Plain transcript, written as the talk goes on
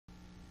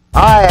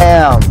I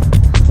am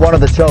one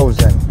of the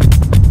chosen.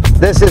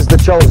 This is the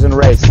chosen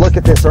race. Look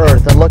at this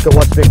earth and look at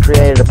what's been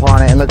created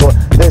upon it, and look what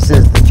this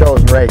is, the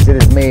chosen race. It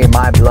is me,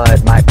 my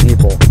blood, my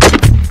people.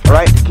 The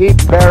right to keep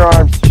and bear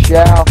arms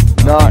shall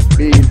not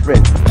be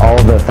infringed. All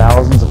the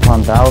thousands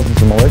upon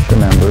thousands of militia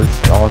members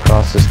all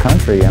across this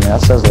country, I mean,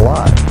 that says a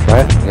lot,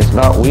 right? It's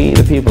not we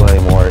the people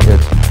anymore,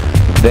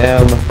 it's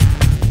them,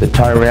 the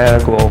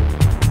tyrannical,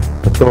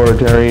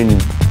 authoritarian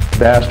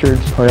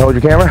bastards. Want to hold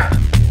your camera?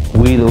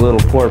 We the little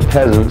poor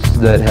peasants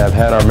that have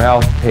had our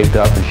mouth taped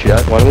up and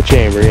shut. One in the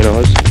chamber, you know,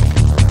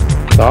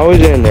 it's always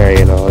in there,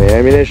 you know, the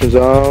ammunition's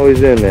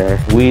always in there.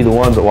 We the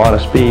ones that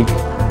want to speak,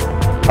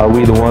 are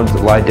we the ones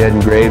that lie dead in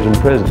graves in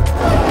prison?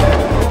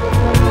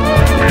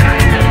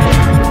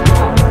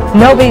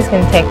 Nobody's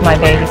going to take my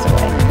babies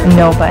away.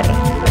 Nobody.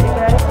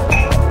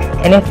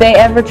 And if they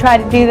ever try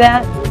to do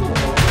that,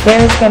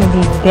 there's going to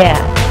be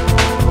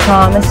death.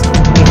 Promise you.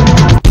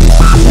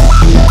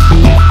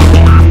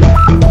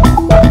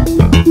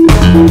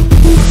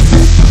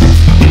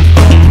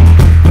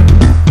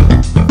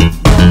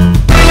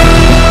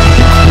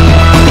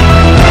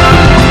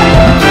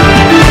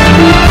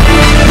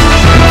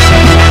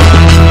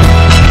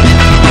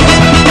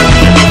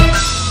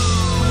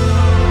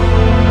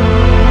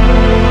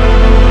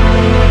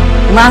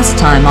 Last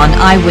time on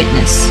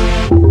Eyewitness,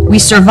 we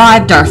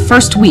survived our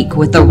first week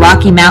with the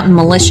Rocky Mountain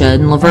Militia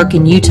in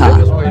Verkin, Utah.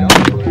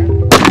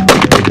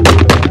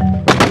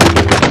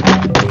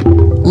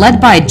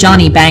 Led by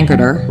Johnny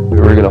Bangerter, We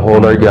were going to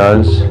hold our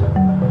guns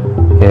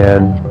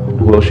and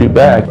we'll shoot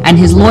back. And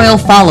his loyal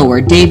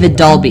follower, David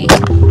Dalby.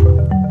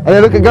 And they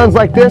look at guns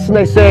like this and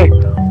they say,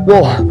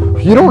 well,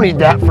 you don't need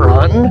that for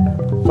hunting.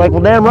 It's like,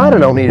 well, damn right I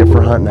don't need it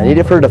for hunting. I need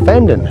it for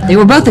defending. They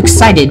were both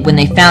excited when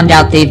they found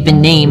out they've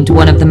been named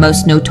one of the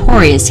most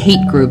notorious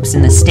hate groups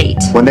in the state.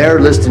 When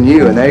they're listing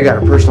you and they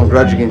got a personal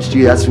grudge against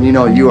you, that's when you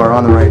know you are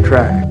on the right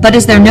track. But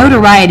as their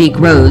notoriety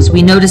grows,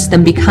 we notice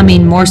them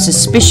becoming more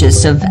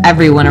suspicious of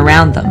everyone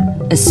around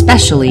them,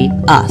 especially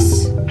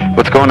us.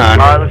 What's going on?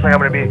 Looks like I'm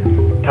going to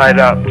be tied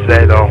up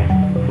today, though.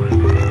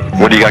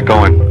 What do you got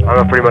going? I'm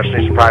going to pretty much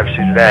need some privacy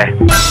today.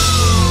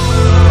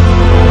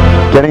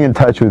 Getting in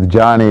touch with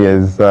Johnny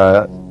is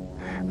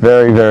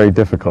very, very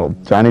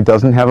difficult. Johnny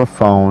doesn't have a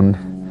phone.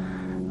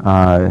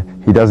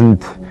 He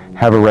doesn't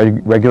have a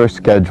regular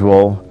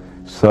schedule.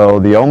 So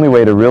the only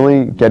way to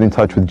really get in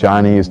touch with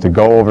Johnny is to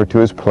go over to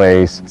his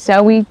place.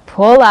 So we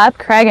pull up,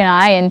 Craig and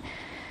I, and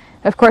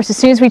of course as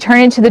soon as we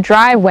turn into the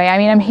driveway, I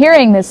mean, I'm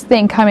hearing this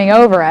thing coming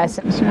over us.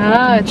 Oh,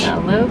 it's a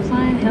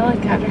low-flying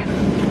helicopter.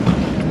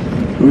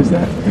 Who's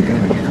that?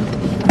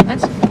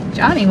 That's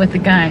Johnny with the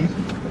gun.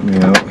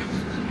 Yeah.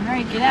 All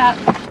right, get out.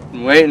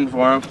 I'm waiting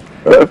for him.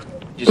 Did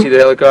you see the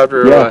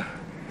helicopter? Yeah.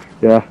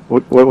 Yeah.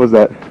 What was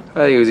that? I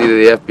think it was either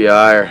the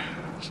FBI or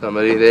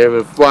somebody. They've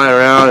been flying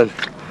around, and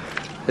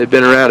they've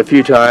been around a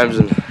few times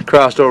and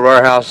crossed over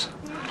our house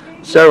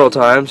several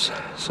times,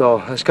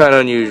 so that's kind of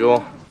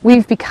unusual.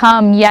 We've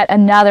become yet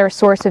another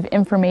source of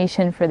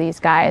information for these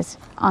guys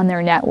on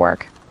their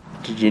network.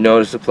 Did you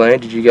notice the plane?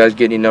 Did you guys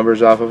get any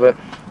numbers off of it?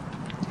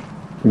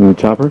 You mean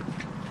chopper?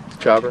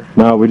 Chopper?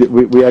 No,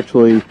 we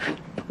actually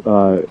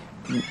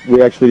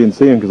didn't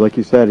see him because, like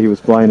you said, he was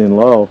flying in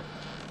low.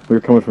 We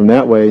were coming from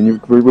that way,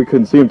 and we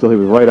couldn't see him until he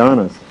was right on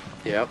us.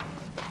 Yep.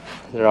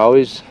 They're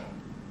always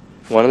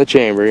one in the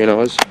chamber, you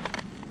know. It's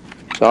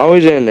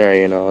always in there,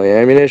 you know. The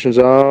ammunition's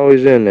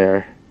always in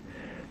there.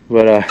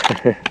 But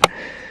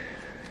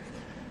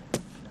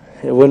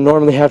it wouldn't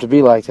normally have to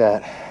be like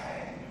that.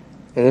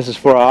 And this is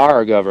for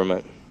our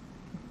government.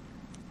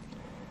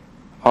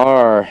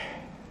 Our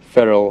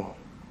federal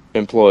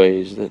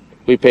employees that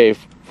we pay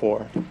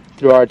for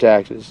through our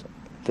taxes.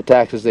 The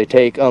taxes they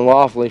take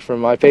unlawfully from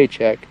my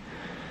paycheck.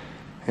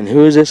 And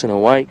who is this in a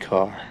white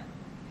car?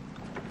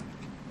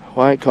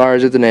 White car,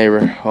 is it the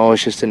neighbor? Oh,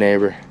 it's just a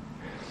neighbor.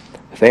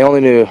 If they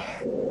only knew.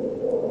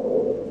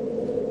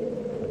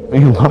 Me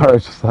and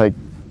Lara's just like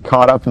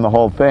caught up in the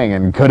whole thing.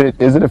 And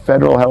is it a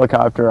federal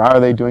helicopter? Are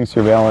they doing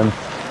surveillance?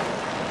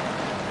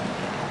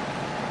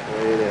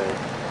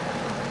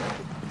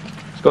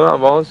 What's going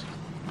on, Mullins?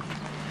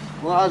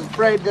 Well, I was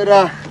afraid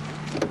that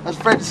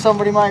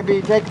somebody might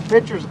be taking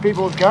pictures of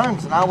people with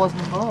guns, and I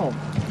wasn't involved.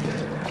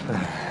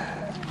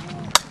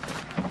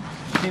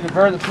 See the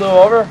bird that flew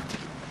over?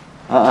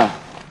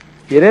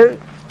 You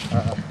didn't?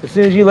 As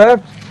soon as you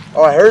left?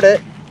 Oh, I heard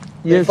it.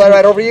 Did he fly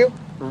right over you?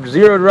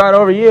 Zeroed right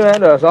over you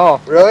and us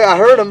all. Really? I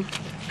heard him.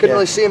 Couldn't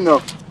really see him though.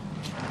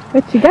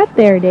 What you got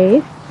there,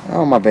 Dave?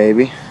 Oh, my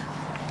baby.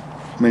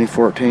 Mini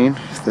 14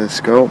 with the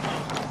scope.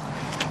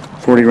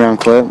 40 round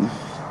clip.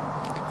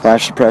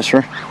 Flash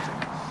suppressor.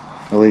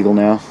 Illegal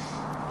now.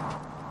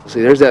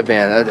 See, there's that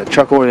van, that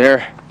truck over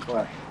there.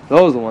 What?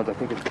 Those are the ones I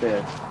think it's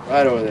Fed.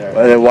 Right over there.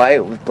 Are they white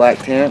with black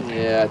tint?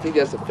 Yeah, I think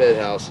that's the Fed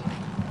house.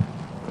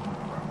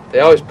 They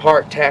always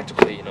park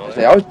tactically, you know.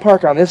 They always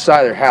park on this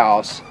side of their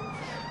house.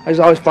 I just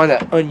always find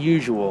that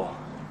unusual.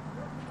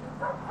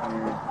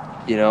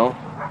 You know?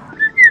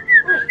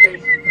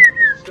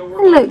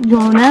 Look,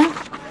 Jonah.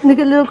 Look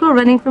at little girl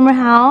running from her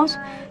house.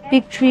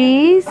 Big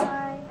trees.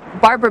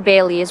 Barbara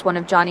Bailey is one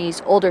of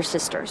Johnny's older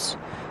sisters.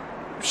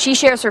 She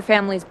shares her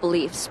family's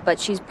beliefs, but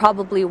she's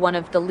probably one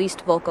of the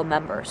least vocal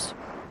members.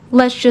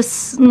 Let's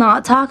just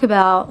not talk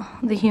about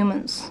the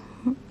humans.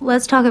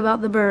 Let's talk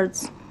about the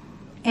birds.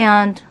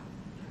 And,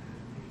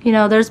 you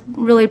know, there's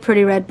really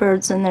pretty red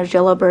birds, and there's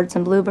yellow birds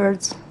and blue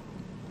birds.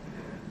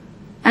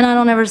 And I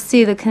don't ever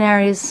see the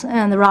canaries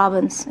and the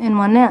robins in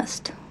one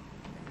nest,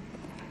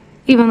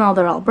 even though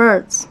they're all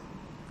birds.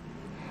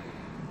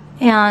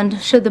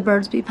 And should the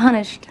birds be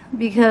punished?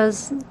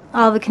 Because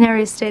all the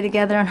canaries stay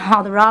together and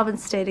all the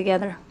robins stay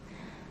together.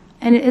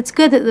 And it's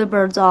good that the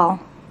birds all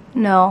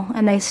know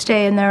and they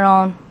stay in their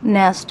own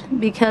nest,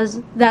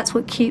 because that's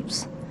what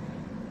keeps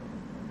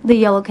the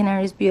yellow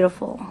canaries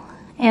beautiful.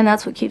 And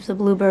that's what keeps the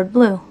bluebird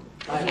blue.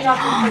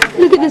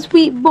 Look at this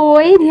sweet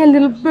boy. He had a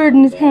little bird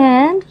in his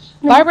hand.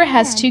 Barbara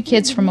has 2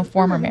 kids from a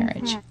former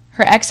marriage.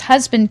 Her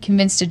ex-husband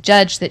convinced a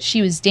judge that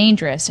she was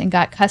dangerous and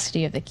got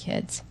custody of the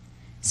kids.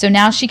 So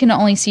now she can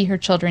only see her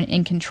children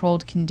in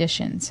controlled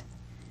conditions.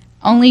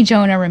 Only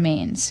Jonah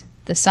remains,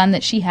 the son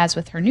that she has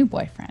with her new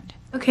boyfriend.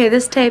 Okay,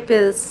 this tape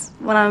is,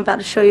 what I'm about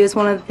to show you, is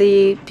one of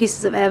the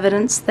pieces of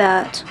evidence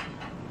that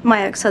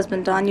my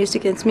ex-husband Don used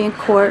against me in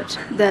court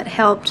that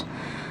helped.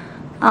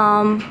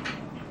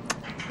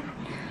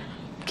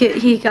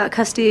 He got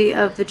custody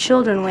of the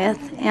children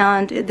with,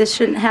 and this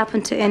shouldn't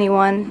happen to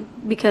anyone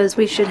because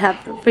we should have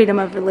freedom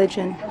of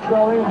religion.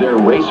 They're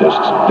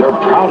racists. They're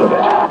proud of it.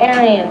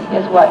 Aryan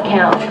is what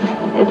counts.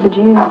 It's the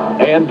Jews.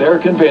 And they're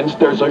convinced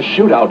there's a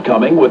shootout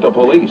coming with the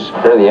police.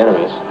 They're the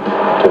enemies,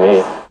 to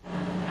me.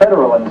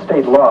 Federal and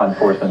state law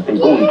enforcement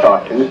people we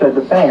talked to said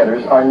the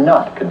Bangerters are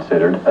not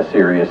considered a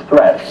serious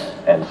threat,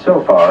 and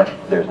so far,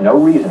 there's no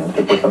reason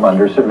to put them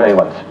under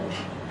surveillance.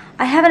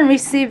 I haven't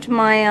received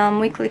my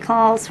weekly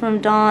calls from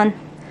Dawn,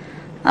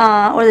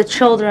 or the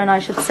children, I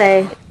should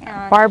say.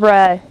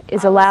 Barbara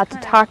is allowed to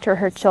talk to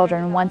her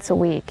children once a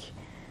week.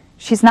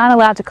 She's not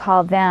allowed to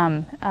call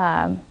them,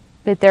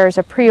 but there's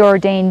a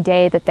preordained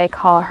day that they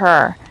call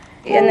her.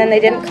 And then they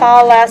didn't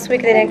call last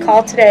week, they didn't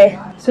call today.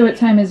 So what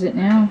time is it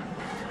now?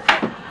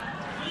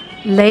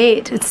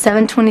 Late, it's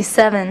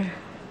 7:27.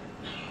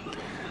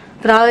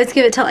 But I always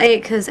give it till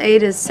 8 because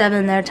 8 is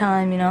 7 their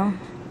time, you know.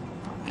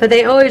 But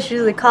they always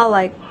usually call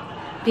like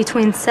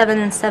between 7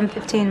 and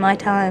 7:15 my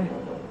time.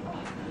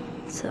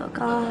 So,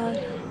 God.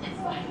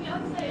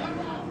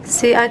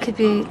 See, I could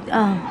be,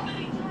 I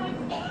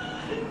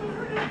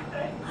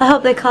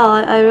hope they call.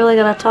 I really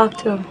gotta talk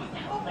to them.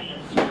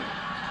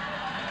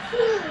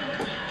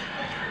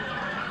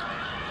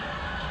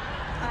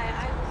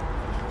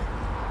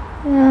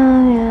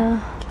 Yeah.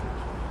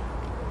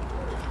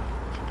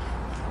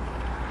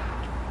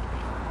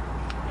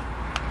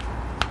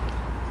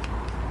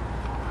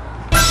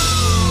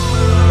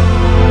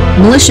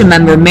 Militia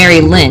member Mary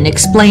Lynn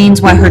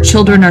explains why her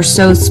children are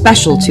so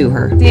special to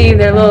her. See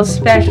their little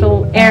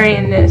special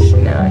Aryanness, you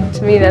know,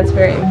 to me that's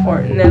very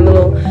important. Their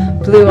little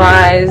blue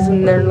eyes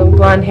and their little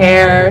blonde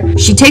hair.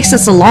 She takes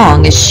us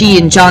along as she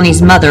and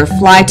Johnny's mother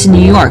fly to New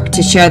York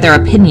to share their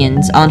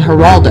opinions on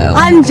Geraldo.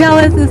 I'm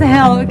jealous as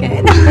hell,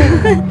 okay?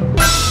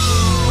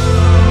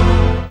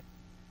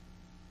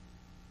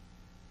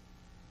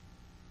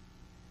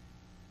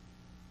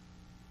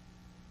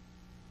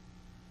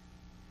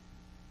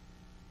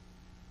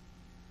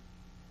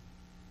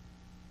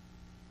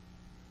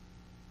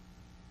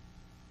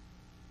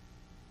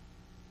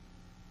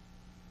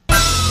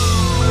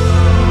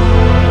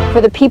 For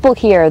the people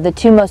here, the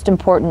 2 most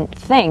important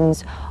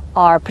things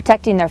are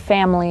protecting their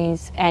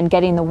families and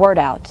getting the word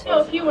out.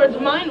 A few words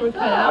of mine were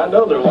cut out. I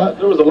know there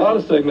was a lot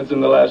of segments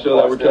in the last show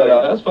that were cut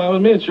out. That's fine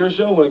with me. It's your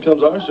show. When it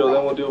comes to our show,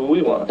 then we'll do what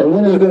we want. And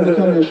when is it going to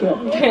become your show?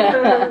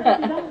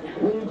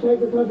 Will you take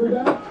the country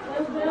back?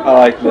 I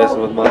like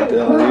messing with my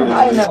dad.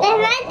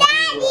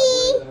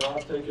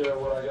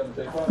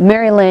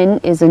 Mary Lynn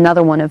is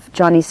another one of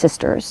Johnny's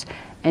sisters,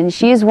 and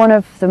she is one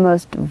of the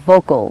most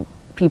vocal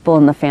people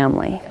in the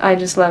family. I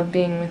just love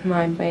being with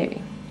my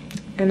baby,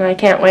 and I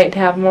can't wait to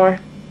have more.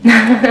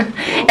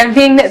 And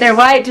being that they're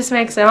white just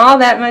makes them all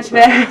that much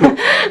better.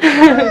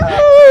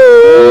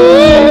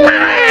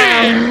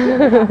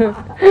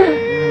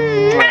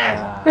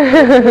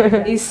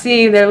 You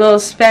see their little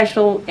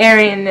special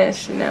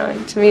Aryanness, you know,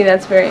 and to me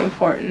that's very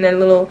important. Their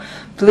little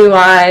blue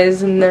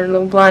eyes and their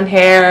little blonde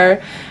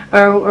hair,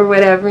 or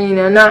whatever, you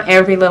know. Not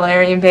every little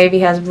Aryan baby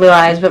has blue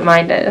eyes, but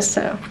mine does,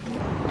 so.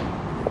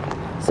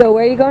 So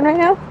where are you going right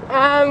now?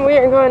 We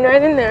are going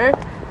right in there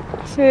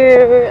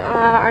to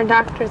our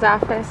doctor's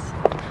office.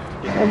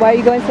 And why are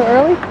you going so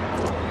early?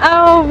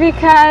 Oh,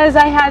 because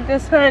I had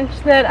this hunch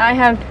that I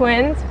have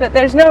twins, but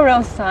there's no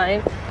real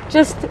sign.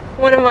 Just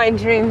one of my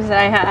dreams that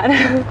I had.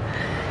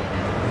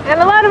 And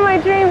a lot of my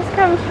dreams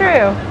come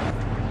true.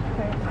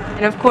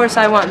 And of course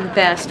I want the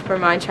best for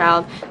my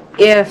child.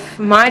 If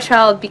my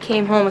child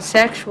became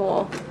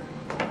homosexual,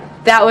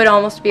 that would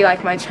almost be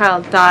like my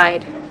child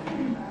died.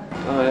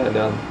 Oh yeah,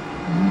 done.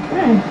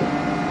 Okay.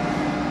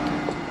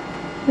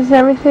 Does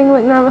everything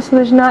look normal? So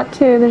there's not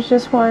 2, there's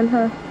just 1,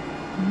 huh?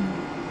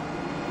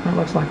 That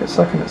looks like it's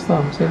sucking its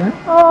thumb. See that?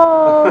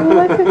 Oh,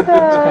 look at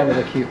that. It's kind of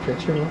a cute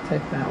picture. We'll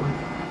take that one.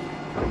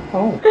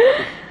 Oh.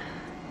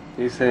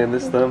 He's saying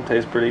this thumb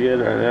tastes pretty good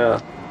right now.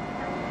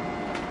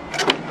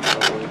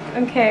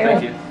 Okay.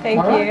 Thank you. Thank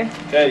All right. you.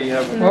 Okay, you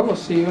have Well, we'll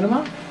see you in a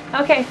month.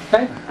 Okay.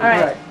 Okay? All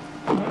right.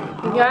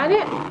 You got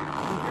it?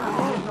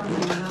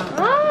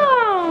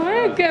 Oh,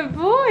 what a good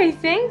boy.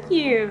 Thank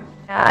you.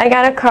 I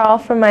got a call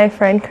from my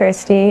friend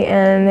Christy,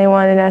 and they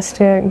wanted us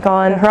to go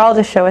on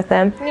Geralda's show with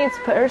them. She needs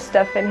to put her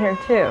stuff in here,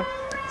 too.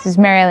 This is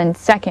Mary Lynn's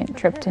second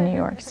trip to New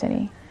York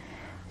City.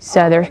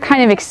 So they're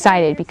kind of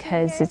excited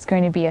because it's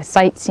going to be a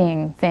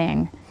sightseeing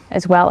thing,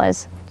 as well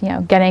as, you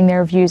know, getting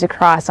their views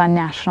across on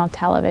national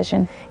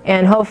television.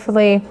 And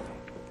hopefully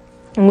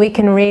we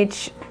can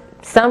reach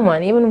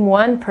someone, even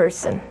one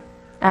person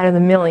out of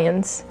the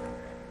millions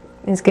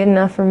is good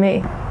enough for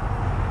me.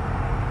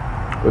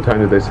 What time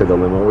did they say the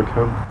limo would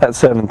come? At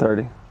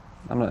 7:30.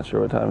 I'm not sure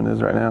what time it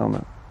is right now,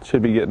 but it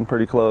should be getting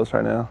pretty close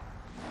right now.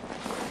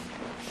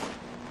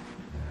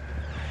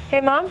 Hey,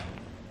 Mom.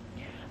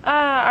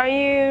 Are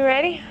you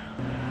ready?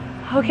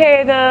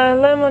 Okay, the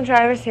limo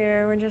driver's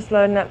here. We're just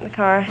loading up the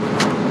car. We're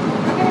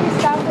going to be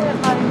stopping at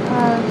my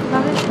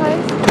mother's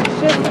place.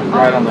 It's just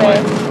Right on the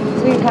way.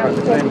 So you have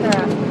to take her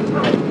out.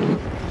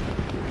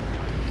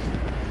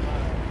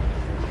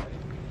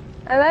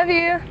 I love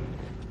you.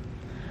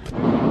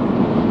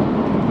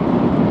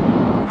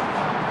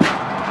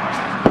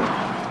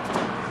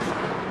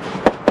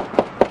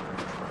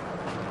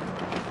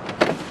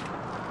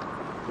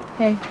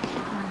 Hey.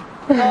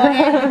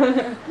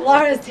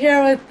 Lara's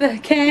here with the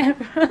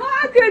camera.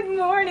 Good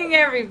morning,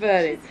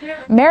 everybody.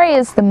 Mary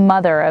is the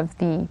mother of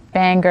the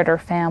Bangerter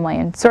family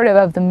and sort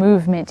of the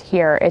movement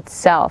here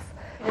itself.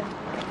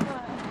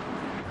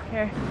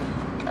 Here.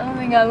 Oh,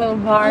 we got a little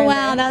bar. Oh,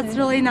 wow, that's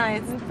really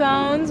nice. And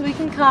phones, we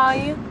can call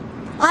you.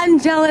 I'm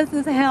jealous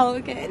as hell,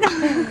 okay?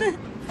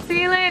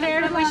 See you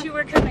later. I wish you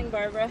were coming,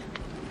 Barbara.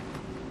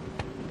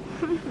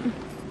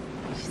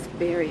 She's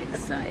very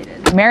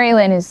excited. Mary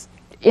Lynn is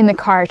in the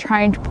car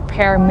trying to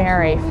prepare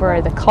Mary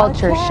for the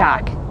culture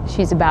shock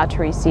she's about to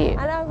receive.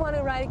 I don't want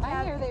to ride a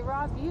cab. I hear they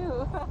robbed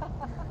you.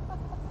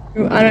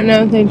 I don't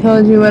know if they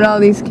told you what all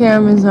these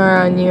cameras are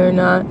on you or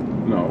not.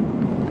 No.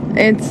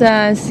 It's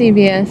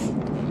CBS.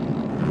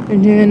 They're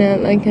doing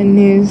like a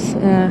news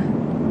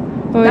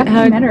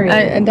documentary.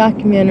 A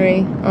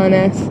documentary on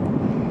us.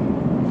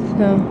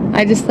 So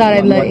I just thought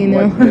I'd let you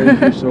know. What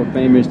made you so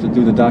famous to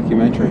do the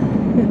documentary?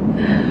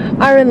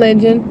 Our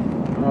religion.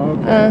 Oh,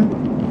 okay.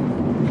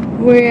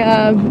 We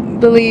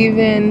believe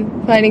in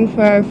fighting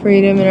for our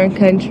freedom in our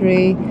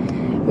country.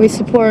 We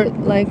support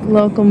like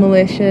local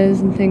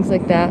militias and things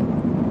like that.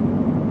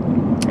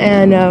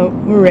 And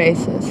we're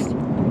racist.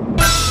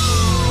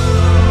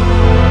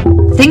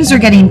 Things are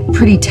getting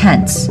pretty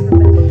tense.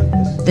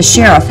 The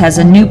sheriff has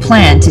a new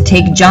plan to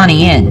take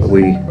Johnny in.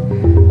 We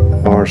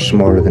are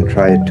smarter than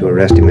try to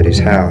arrest him at his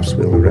house.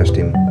 We'll arrest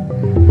him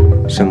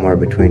somewhere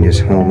between his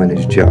home and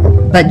his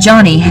job. But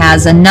Johnny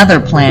has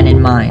another plan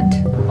in mind.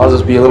 I'll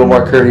just be a little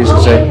more courteous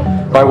and say,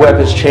 my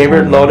weapon's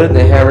chambered, loaded, and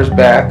the hammer's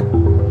back,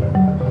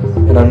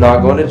 and I'm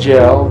not going to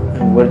jail,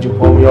 and what did you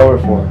pull me over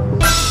for?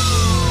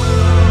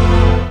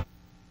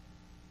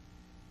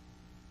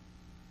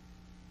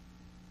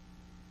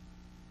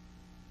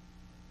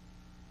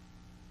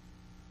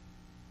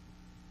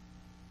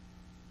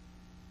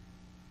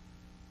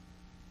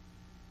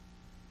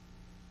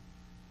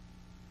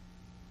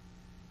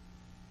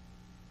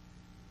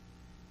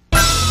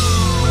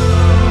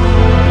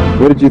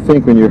 What did you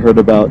think when you heard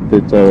about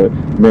that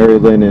Mary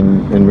Lynn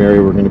and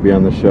Mary were going to be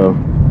on the show?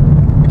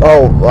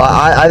 Oh,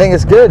 I think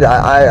it's good.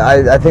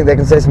 I think they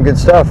can say some good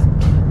stuff.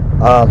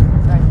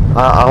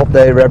 I hope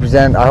they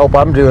represent, I hope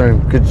I'm doing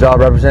a good job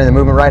representing the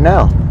movement right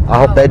now. I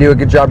hope they do a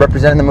good job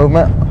representing the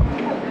movement.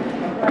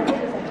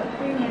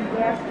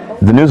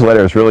 The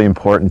newsletter is really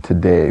important to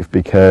Dave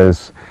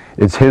because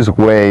it's his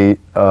way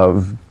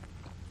of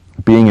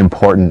being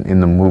important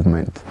in the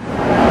movement.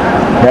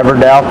 Never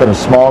doubt that a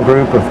small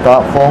group of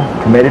thoughtful,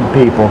 committed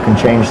people can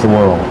change the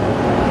world.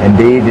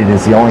 Indeed, it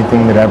is the only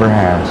thing that ever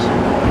has.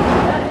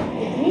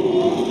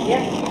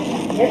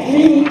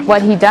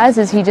 What he does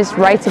is he just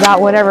writes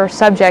about whatever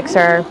subjects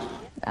are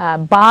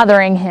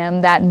bothering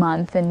him that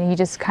month, and he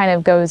just kind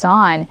of goes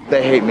on.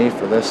 They hate me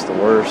for this the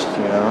worst,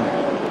 you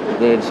know.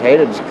 They just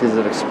hate it just because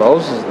it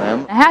exposes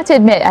them. I have to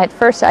admit, at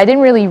first I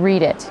didn't really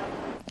read it.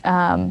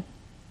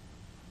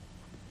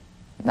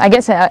 I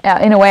guess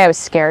in a way I was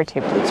scared to.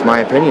 It's my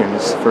opinion.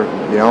 It's for,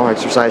 you know,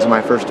 exercising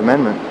my First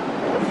Amendment.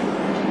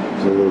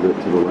 It's a little bit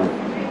to the left.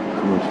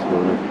 Too much to the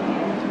left.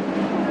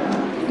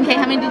 Okay,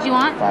 how many did you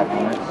want?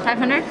 500.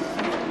 500?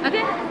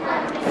 Okay.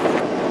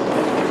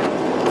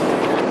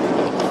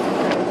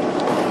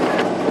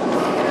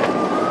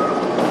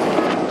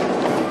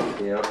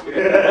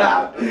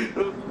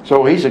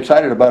 So he's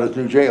excited about his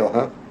new jail,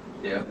 huh?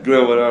 Yeah.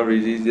 Well, whatever.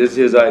 It's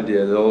his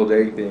idea, the old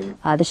egg thing.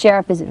 The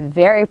sheriff is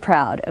very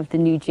proud of the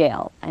new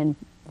jail and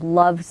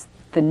loves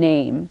the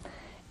name,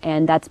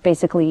 and that's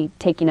basically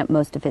taking up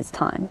most of his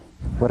time.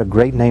 What a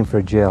great name for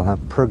a jail, huh?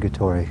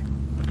 Purgatory.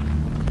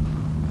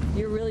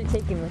 You're really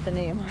taken with the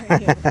name,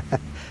 aren't you?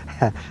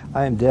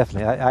 I am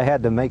definitely. I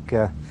had to make,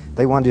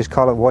 they wanted to just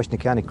call it Washington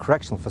County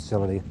Correctional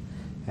Facility,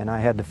 and I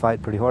had to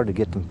fight pretty hard to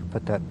get them to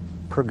put that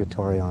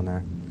purgatory on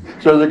there.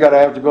 So they're gonna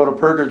have to go to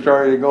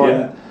purgatory to go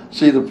and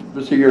see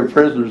your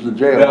prisoners in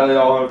jail. Yeah, they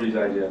all have these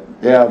ideas.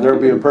 Yeah, there'll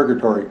be a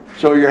purgatory.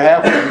 So you're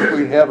halfway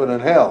between heaven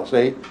and hell,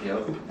 see?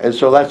 Yep. And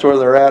so that's where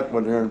they're at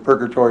when they're in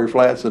purgatory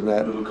flats and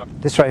that.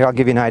 This right here, I'll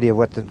give you an idea of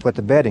what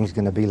the bedding's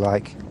going to be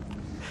like.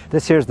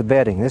 This here's the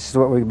bedding. This is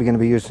what we're going to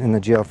be using in the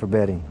jail for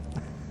bedding.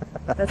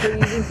 That's what you're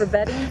using for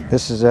bedding?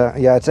 This is,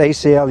 yeah, it's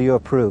ACLU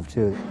approved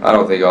too. I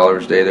don't think I'll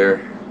ever stay there.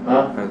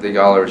 Huh? I don't think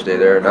I'll ever stay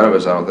there. None of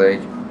us, I don't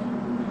think.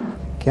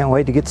 Can't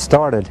wait to get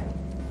started.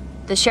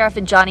 The sheriff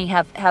and Johnny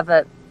have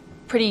a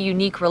pretty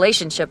unique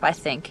relationship, I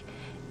think,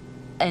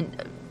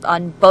 and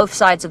on both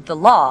sides of the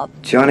law.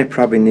 Johnny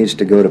probably needs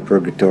to go to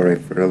purgatory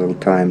for a little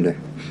time to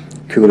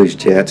cool his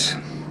jets,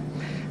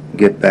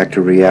 get back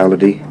to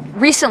reality.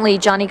 Recently,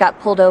 Johnny got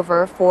pulled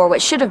over for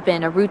what should have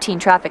been a routine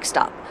traffic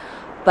stop.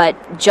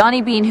 But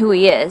Johnny being who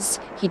he is,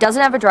 he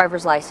doesn't have a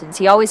driver's license,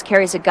 he always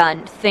carries a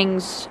gun,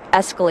 things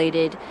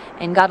escalated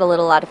and got a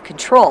little out of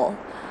control.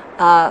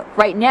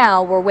 Right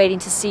now, we're waiting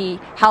to see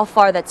how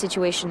far that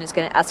situation is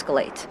going to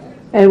escalate.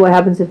 And what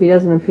happens if he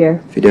doesn't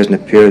appear? If he doesn't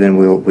appear, then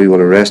we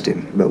will arrest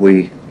him. But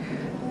we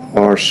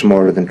are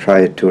smarter than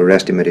try to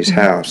arrest him at his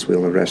house.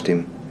 We'll arrest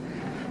him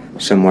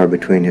somewhere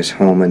between his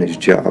home and his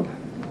job.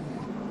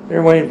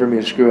 They're waiting for me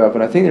to screw up,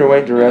 and I think they're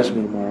waiting to arrest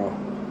me tomorrow.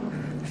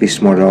 If he's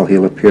smart at all,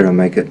 he'll appear and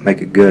make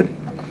it good,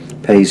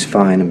 pay his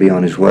fine, and be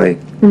on his way.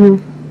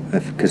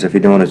 Because if he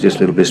don't,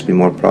 it'll just be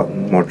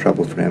more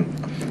trouble for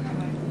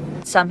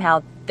him.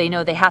 Somehow, they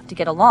know they have to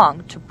get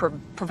along to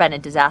prevent a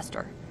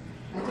disaster.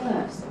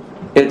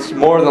 It's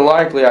more than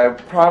likely I'll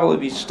probably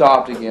be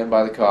stopped again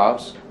by the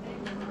cops.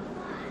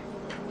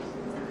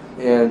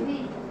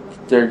 And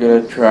they're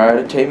going to try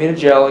to take me to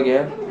jail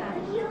again.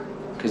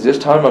 Because this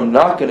time I'm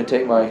not going to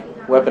take my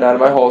weapon out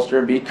of my holster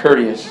and be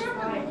courteous.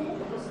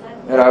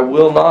 And I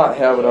will not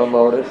have it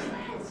unloaded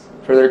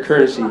for their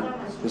courtesy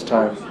this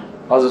time.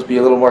 I'll just be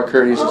a little more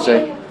courteous and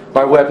say,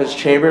 my weapon's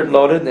chambered,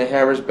 loaded, and the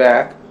hammer's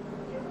back.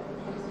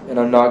 And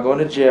I'm not going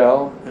to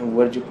jail, and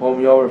what did you pull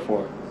me over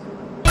for?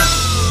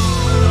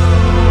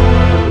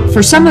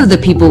 For some of the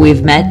people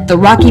we've met, the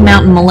Rocky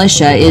Mountain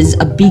Militia is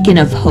a beacon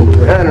of hope.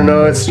 I don't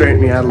know, it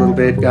straightened me out a little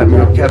bit, kept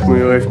me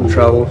away from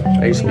trouble.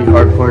 I used to be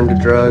hardcore into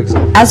drugs.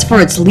 As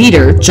for its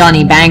leader,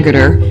 Johnny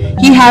Bangerter,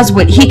 he has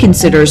what he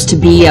considers to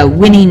be a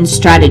winning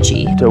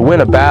strategy. To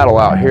win a battle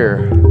out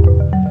here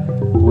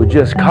would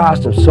just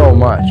cost him so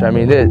much. I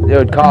mean, it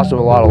would cost him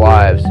a lot of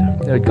lives.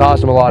 It would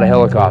cost him a lot of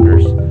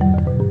helicopters.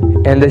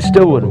 And they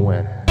still wouldn't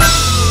win.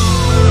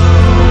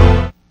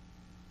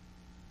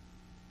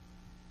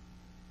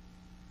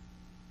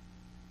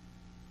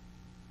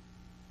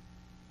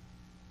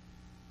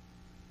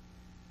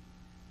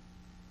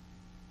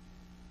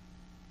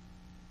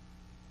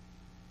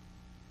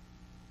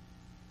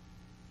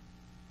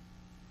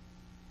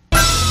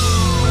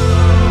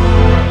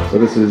 So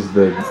this is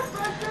the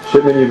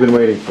shipment you've been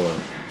waiting for.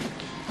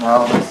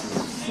 Well,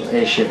 this is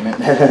a shipment.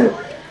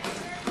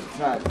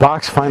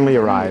 Box finally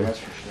arrived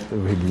that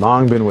we'd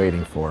long been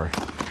waiting for,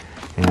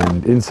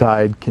 and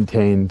inside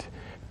contained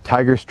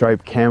tiger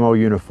stripe camo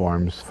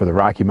uniforms for the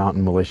Rocky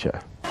Mountain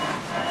Militia.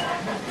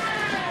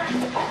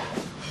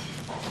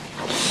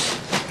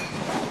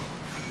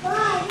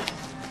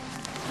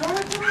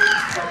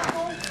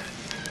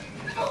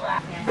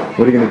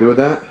 What are you going to do with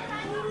that?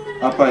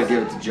 I'll probably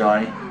give it to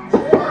Johnny.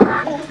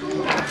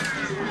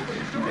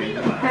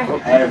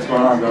 Hey, what's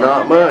going on, bro?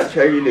 Not much,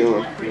 how you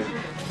doing?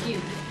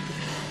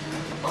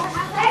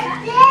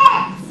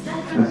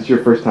 This is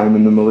your first time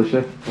in the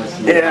militia?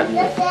 Yeah.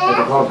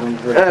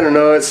 I don't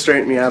know, it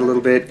straightened me out a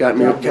little bit, kept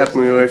me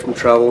away from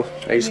trouble.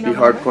 I used to be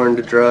hardcore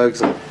into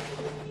drugs, and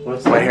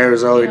my hair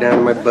was all the way down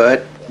to my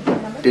butt.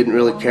 Didn't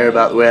really care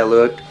about the way I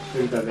looked.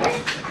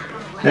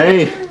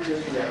 Hey,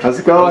 how's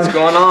it going? What's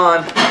going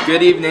on?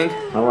 Good evening.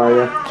 How are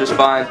you? Just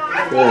fine.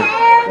 Good.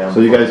 So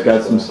you guys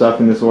got some stuff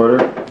in this order?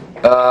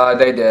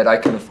 They did. I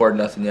can afford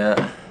nothing yet.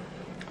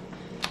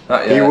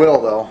 Not yet. You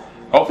will, though.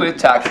 Hopefully with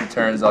tax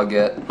returns I'll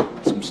get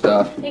some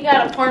stuff. He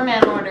got a poor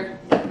man order.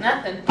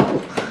 Nothing.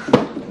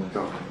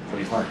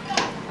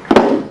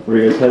 Where are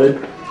you guys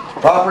headed?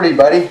 Property,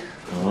 buddy.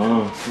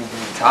 Oh.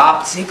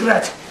 Top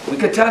secret. We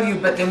could tell you,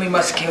 but then we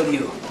must kill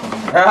you.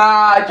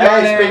 Ah,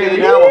 Johnny! Hey, speaking of the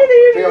devil.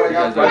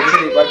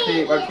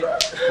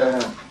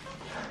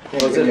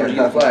 What's it? Where'd you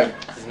get the flag?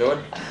 Is it new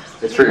one?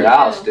 It's for your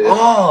house, dude.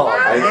 Oh,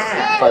 I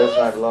probably this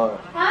one belong.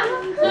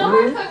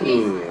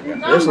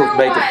 This will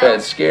make the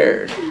feds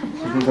scared.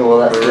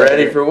 Well, We're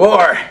ready for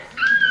war.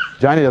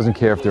 Johnny doesn't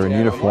care if they're in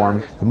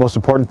uniform. The most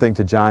important thing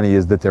to Johnny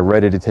is that they're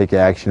ready to take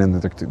action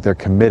and that they're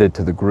committed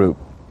to the group.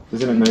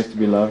 Isn't it nice to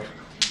be loved?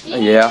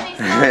 Yeah.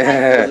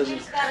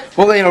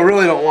 Well, they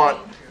really don't want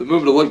the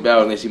movement to look bad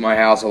when they see my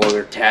house all over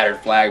their tattered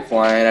flag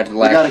flying after the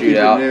last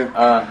shootout.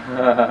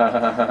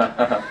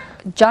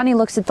 Johnny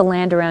looks at the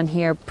land around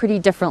here pretty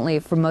differently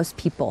from most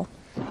people.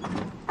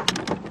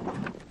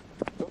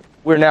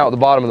 We're now at the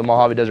bottom of the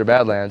Mojave Desert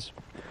Badlands.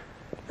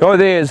 The only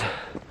thing is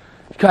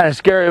kind of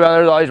scary about it,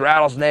 there's all these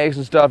rattlesnakes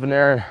and stuff in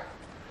there.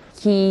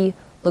 He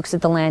looks at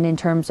the land in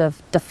terms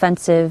of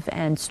defensive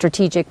and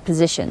strategic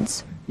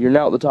positions. You're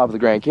now at the top of the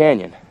Grand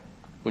Canyon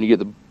when you get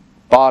the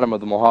bottom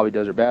of the Mojave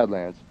Desert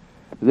Badlands.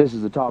 This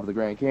is the top of the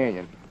Grand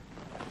Canyon.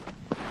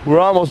 We're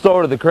almost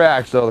over to the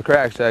cracks though, the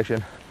crack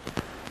section.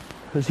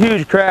 There's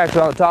huge cracks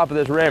on the top of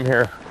this rim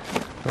here.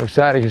 I'm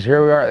excited because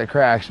here we are at the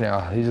cracks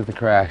now. These are the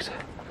cracks.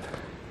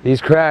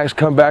 These cracks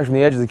come back from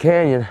the edge of the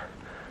canyon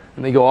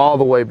and they go all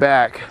the way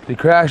back. The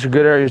cracks are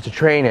good areas to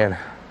train in.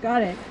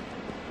 Got it.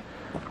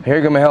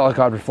 Here comes a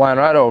helicopter flying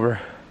right over,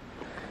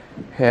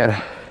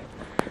 and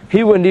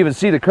he wouldn't even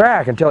see the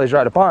crack until he's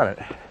right upon it.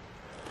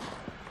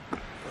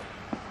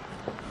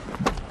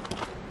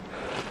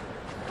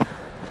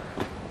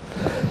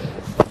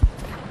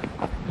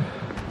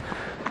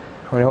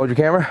 Want to hold your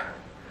camera?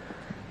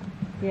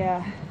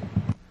 Yeah.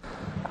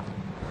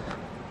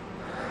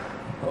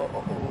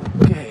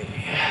 Okay.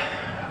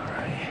 All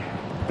right.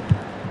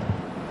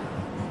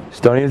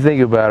 Just don't even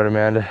think about it,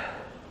 Amanda.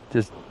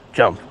 Just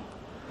jump.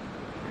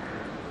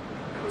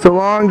 It's a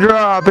long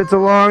drop. It's a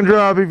long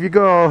drop if you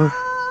go.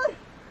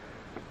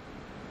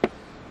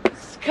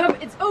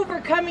 It's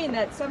overcoming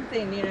that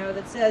something, you know,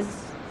 that says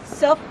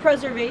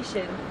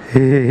self-preservation.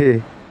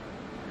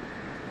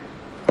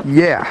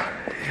 Yeah.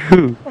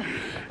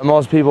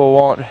 Most people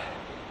won't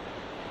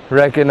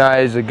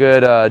recognize a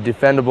good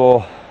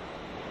defendable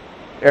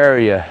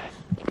area.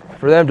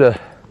 For them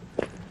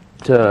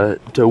to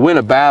win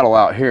a battle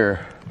out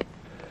here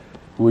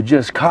would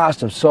just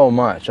cost them so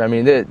much. I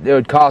mean, it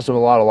would cost them a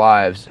lot of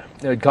lives.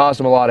 It would cost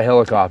them a lot of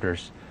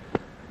helicopters.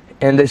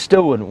 And they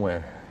still wouldn't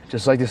win.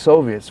 Just like the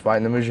Soviets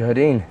fighting the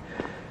Mujahideen.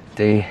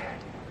 They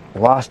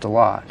lost a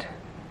lot.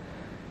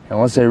 And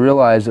once they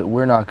realize that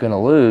we're not going to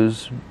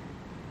lose,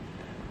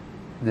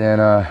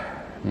 then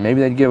maybe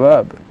they'd give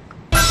up.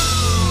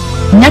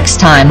 Next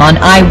time on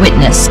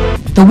Eyewitness,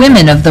 the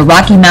women of the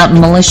Rocky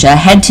Mountain Militia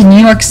head to New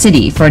York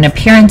City for an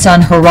appearance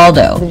on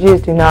Geraldo. The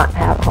Jews do not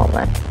have a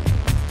homeland.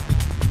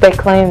 They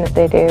claim that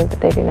they do, but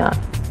they do not.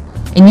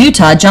 In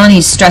Utah,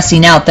 Johnny's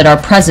stressing out that our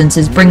presence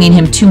is bringing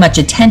him too much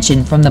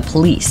attention from the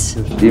police.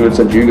 Even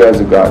since you guys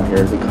have gotten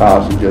here, the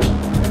cops are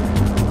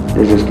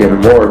just getting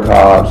more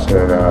cops,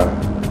 and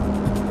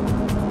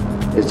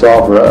it's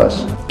all for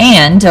us.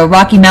 And a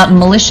Rocky Mountain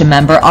Militia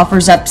member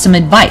offers up some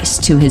advice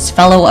to his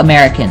fellow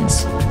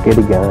Americans. Get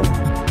a gun,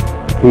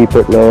 keep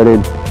it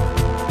loaded,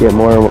 get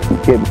more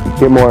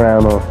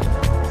ammo,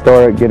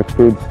 store it, get a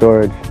food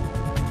storage.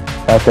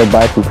 I said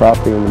buy some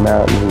property in the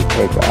mountains and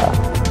take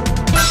off.